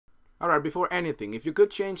Alright, before anything, if you could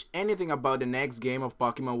change anything about the next game of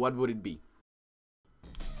Pokemon, what would it be?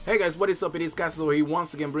 Hey guys, what is up? It is Casador here,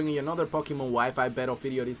 once again bringing you another Pokemon Wi-Fi Battle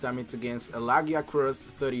video. This time it's against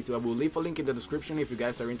Lagiacrus32. I will leave a link in the description if you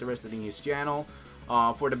guys are interested in his channel.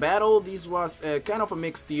 For the battle, this was kind of a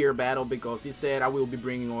mixed tier battle because he said I will be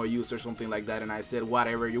bringing all use or something like that, and I said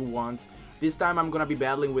whatever you want. This time I'm gonna be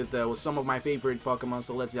battling with some of my favorite Pokemon,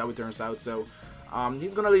 so let's see how it turns out. So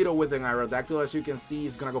he's gonna lead off with an Aerodactyl. As you can see,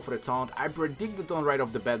 he's gonna go for the taunt. I predict the taunt right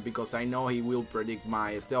off the bat because I know he will predict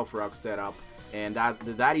my Stealth Rock setup. And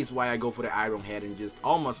that is why I go for the Iron Head and just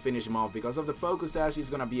almost finish him off because of the Focus Sash he's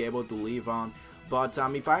gonna be able to leave on. But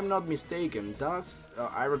if I'm not mistaken, does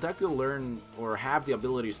Aerodactyl learn or have the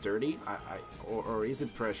ability Sturdy? Or is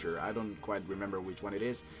it Pressure? I don't quite remember which one it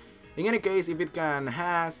is. In any case, if it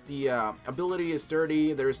has the ability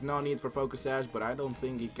Sturdy, there is no need for Focus Sash, but I don't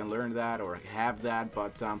think it can learn that or have that.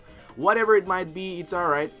 But whatever it might be, it's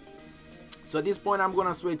alright. So at this point, I'm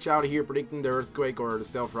gonna switch out here, predicting the Earthquake or the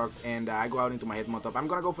Stealth Rocks, and I go out into my Hitmontop. I'm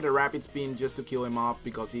gonna go for the Rapid Spin just to kill him off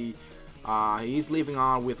because he's leaving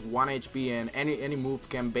on with 1 HP, and any move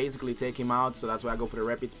can basically take him out. So that's why I go for the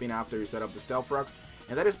Rapid Spin after he set up the Stealth Rocks,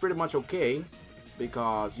 and that is pretty much okay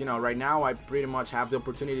because, you know, right now I pretty much have the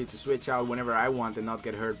opportunity to switch out whenever I want and not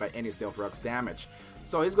get hurt by any Stealth Rocks damage.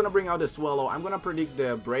 So he's gonna bring out the Swallow. I'm gonna predict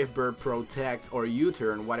the Brave Bird Protect or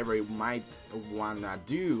U-turn, whatever he might wanna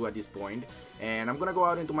do at this point. And I'm gonna go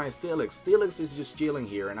out into my Steelix. Steelix is just chilling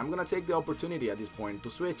here, and I'm gonna take the opportunity at this point to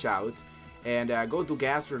switch out and go to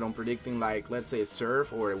Gastrodon, predicting like, let's say, a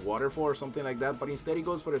Surf or a Waterfall or something like that. But instead he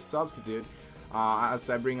goes for the Substitute as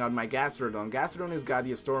I bring out my Gastrodon. Gastrodon has got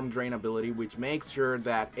the Storm Drain ability, which makes sure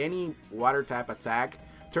that any Water type attack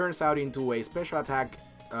turns out into a special attack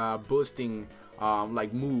boosting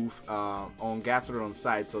like move on Gastrodon's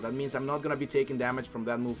side. So that means I'm not gonna be taking damage from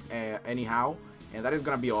that move anyhow, and that is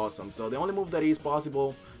gonna be awesome. So the only move that is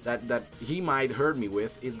possible that he might hurt me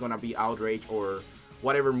with is gonna be Outrage or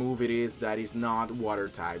whatever move it is that is not water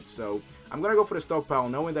type. So I'm gonna go for the Stockpile,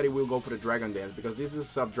 knowing that he will go for the Dragon Dance because this is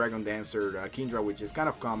sub Dragon Dancer Kindra, which is kind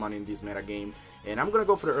of common in this meta game. And I'm gonna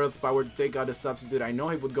go for the Earth Power to take out the Substitute. I know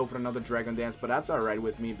he would go for another Dragon Dance, but that's alright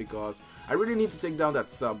with me because I really need to take down that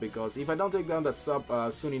sub, because if I don't take down that sub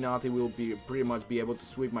soon enough, he will pretty much be able to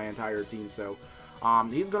sweep my entire team. So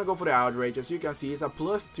he's gonna go for the Outrage. As you can see, he's a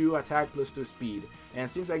 +2 attack, +2 speed. And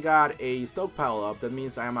since I got a Stockpile up, that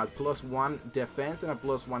means I am at +1 defense and a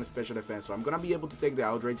 +1 special defense. So I'm gonna be able to take the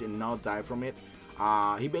Outrage and not die from it.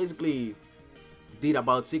 He basically did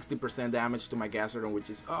about 60% damage to my Gastrodon, which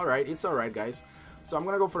is alright. It's alright, guys. So I'm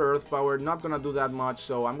gonna go for Earth Power, not gonna do that much,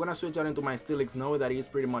 so I'm gonna switch out into my Steelix, knowing that he's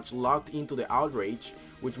pretty much locked into the Outrage,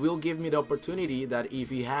 which will give me the opportunity that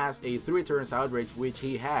if he has a 3 turns Outrage, which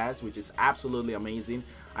he has, which is absolutely amazing,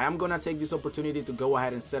 I am gonna take this opportunity to go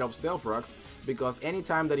ahead and set up Stealth Rocks, because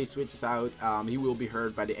anytime that he switches out, he will be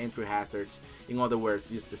hurt by the entry hazards. In other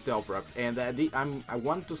words, just the Stealth Rocks. And I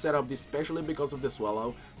want to set up this especially because of the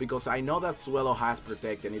Swallow, because I know that Swallow has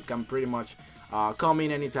Protect, and it can pretty much come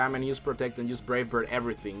in anytime and use Protect and use Brave Bird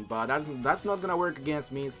everything. But that's not gonna work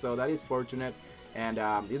against me, so that is fortunate. And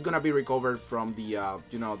he's gonna be recovered from the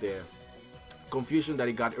you know, the confusion that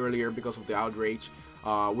he got earlier because of the Outrage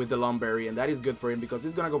with the Lumberry, and that is good for him because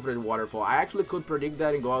he's gonna go for the Waterfall. I actually could predict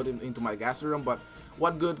that and go out into my Gastrodon, but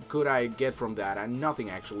what good could I get from that? And nothing,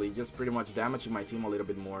 actually, just pretty much damaging my team a little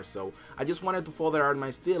bit more. So I just wanted to further out my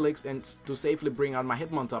Steelix and to safely bring out my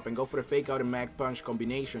Hitmontop and go for the Fake Out and Mag Punch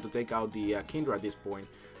combination to take out the Kindra at this point.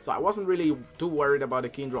 So I wasn't really too worried about the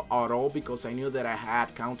Kindra at all because I knew that I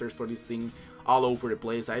had counters for this thing all over the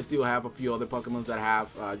place. I still have a few other Pokemon that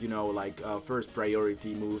have, you know, like first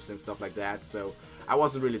priority moves and stuff like that. So I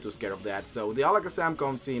wasn't really too scared of that. So the Alakazam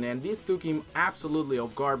comes in, and this took him absolutely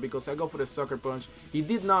off guard because I go for the Sucker Punch. He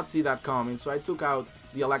did not see that coming, so I took out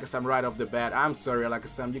the Alakazam right off the bat. I'm sorry,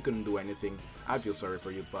 Alakazam, you couldn't do anything. I feel sorry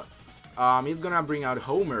for you, but he's gonna bring out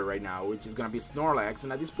Homer right now, which is gonna be Snorlax.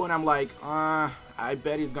 And at this point, I'm like, I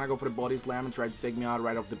bet he's gonna go for the Body Slam and try to take me out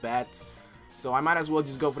right off the bat. So I might as well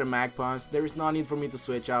just go for the Mag Punch. There is no need for me to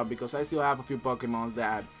switch out because I still have a few Pokemons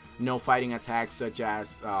that no fighting attacks, such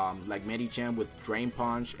as like Medicham with Drain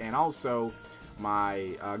Punch, and also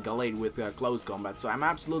my Gallade with Close Combat. So I'm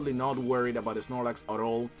absolutely not worried about the Snorlax at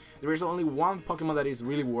all. There is only one Pokemon that is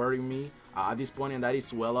really worrying me at this point, and that is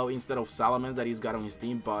Swallow instead of Salamence that he's got on his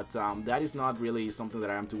team, but that is not really something that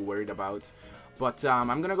I am too worried about. But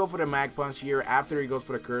I'm gonna go for the Mag Punch here after he goes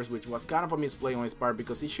for the Curse, which was kind of a misplay on his part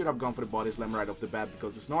because he should have gone for the Body Slam right off the bat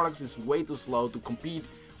because the Snorlax is way too slow to compete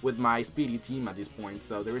with my speedy team at this point.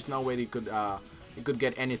 So there is no way he could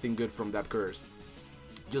get anything good from that Curse.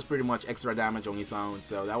 Just pretty much extra damage on his own,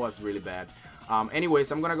 so that was really bad.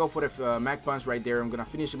 Anyways, I'm gonna go for the Mach Punch right there. I'm gonna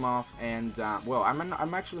finish him off, and well,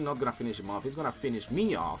 I'm actually not gonna finish him off. He's gonna finish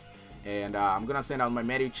me off, and I'm gonna send out my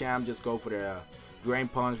Medicham. Just go for the Drain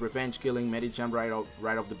Punch, Revenge Killing, Medicham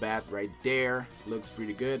right off the bat, right there. Looks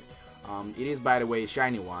pretty good. It is, by the way, a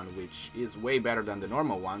shiny one, which is way better than the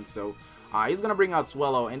normal one. So he's gonna bring out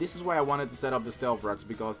Swallow, and this is why I wanted to set up the Stealth Rocks,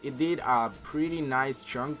 because it did a pretty nice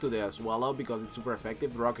chunk to the Swallow, because it's super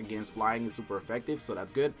effective. Rock against flying is super effective, so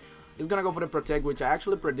that's good. He's gonna go for the Protect, which I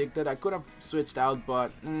actually predicted. I could have switched out,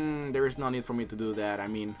 but there is no need for me to do that. I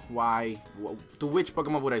mean, why? To which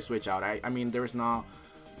Pokemon would I switch out? I mean, there is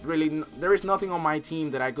nothing on my team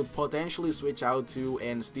that I could potentially switch out to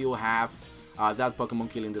and still have that Pokemon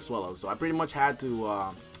killing the Swallow. So I pretty much had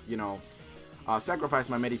to, you know, sacrifice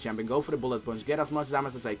my Medicham and go for the Bullet Punch, get as much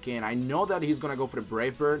damage as I can. I know that he's gonna go for the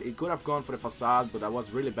Brave Bird. It could have gone for the Facade, but that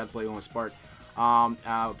was really bad play on his part.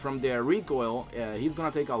 From the recoil, he's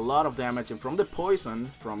gonna take a lot of damage, and from the poison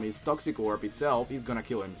from his Toxic Orb itself, he's gonna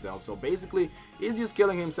kill himself. So basically, he's just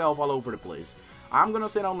killing himself all over the place. I'm gonna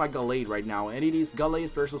send out my Gallade right now, and it is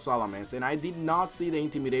Gallade versus Salamence, and I did not see the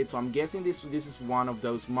Intimidate, so I'm guessing this is one of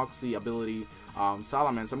those Moxie ability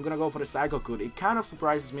Salamence. I'm gonna go for the Psycho Coat. It kind of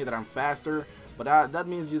surprises me that I'm faster, but that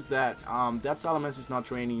means just that that Salamence is not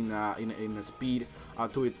training in a speed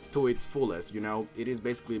to its fullest. You know, it is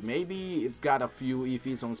basically, maybe it's got a few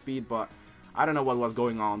EVs on speed, but I don't know what was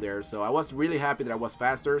going on there. So I was really happy that I was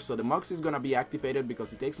faster. So the Moxie is gonna be activated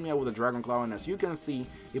because it takes me out with a Dragon Claw, and as you can see,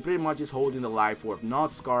 it pretty much is holding the Life Orb,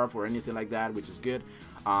 not Scarf or anything like that, which is good.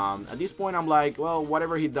 At this point, I'm like, well,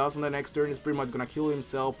 whatever he does on the next turn is pretty much gonna kill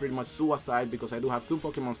himself, pretty much suicide, because I do have 2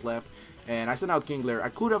 Pokemons left. And I sent out Kingler. I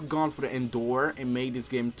could have gone for the Endure and made this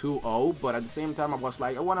game 2-0, but at the same time, I was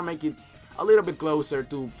like, I want to make it a little bit closer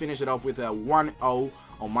to finish it off with a 1-0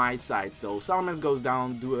 on my side. So Salamence goes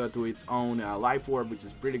down to its own Life Orb, which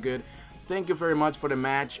is pretty good. Thank you very much for the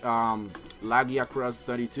match,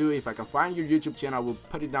 Lagiacrus32. If I can find your YouTube channel, I will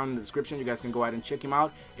put it down in the description. You guys can go ahead and check him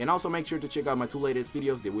out. And also make sure to check out my 2 latest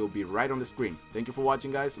videos. They will be right on the screen. Thank you for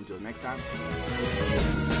watching, guys. Until next time.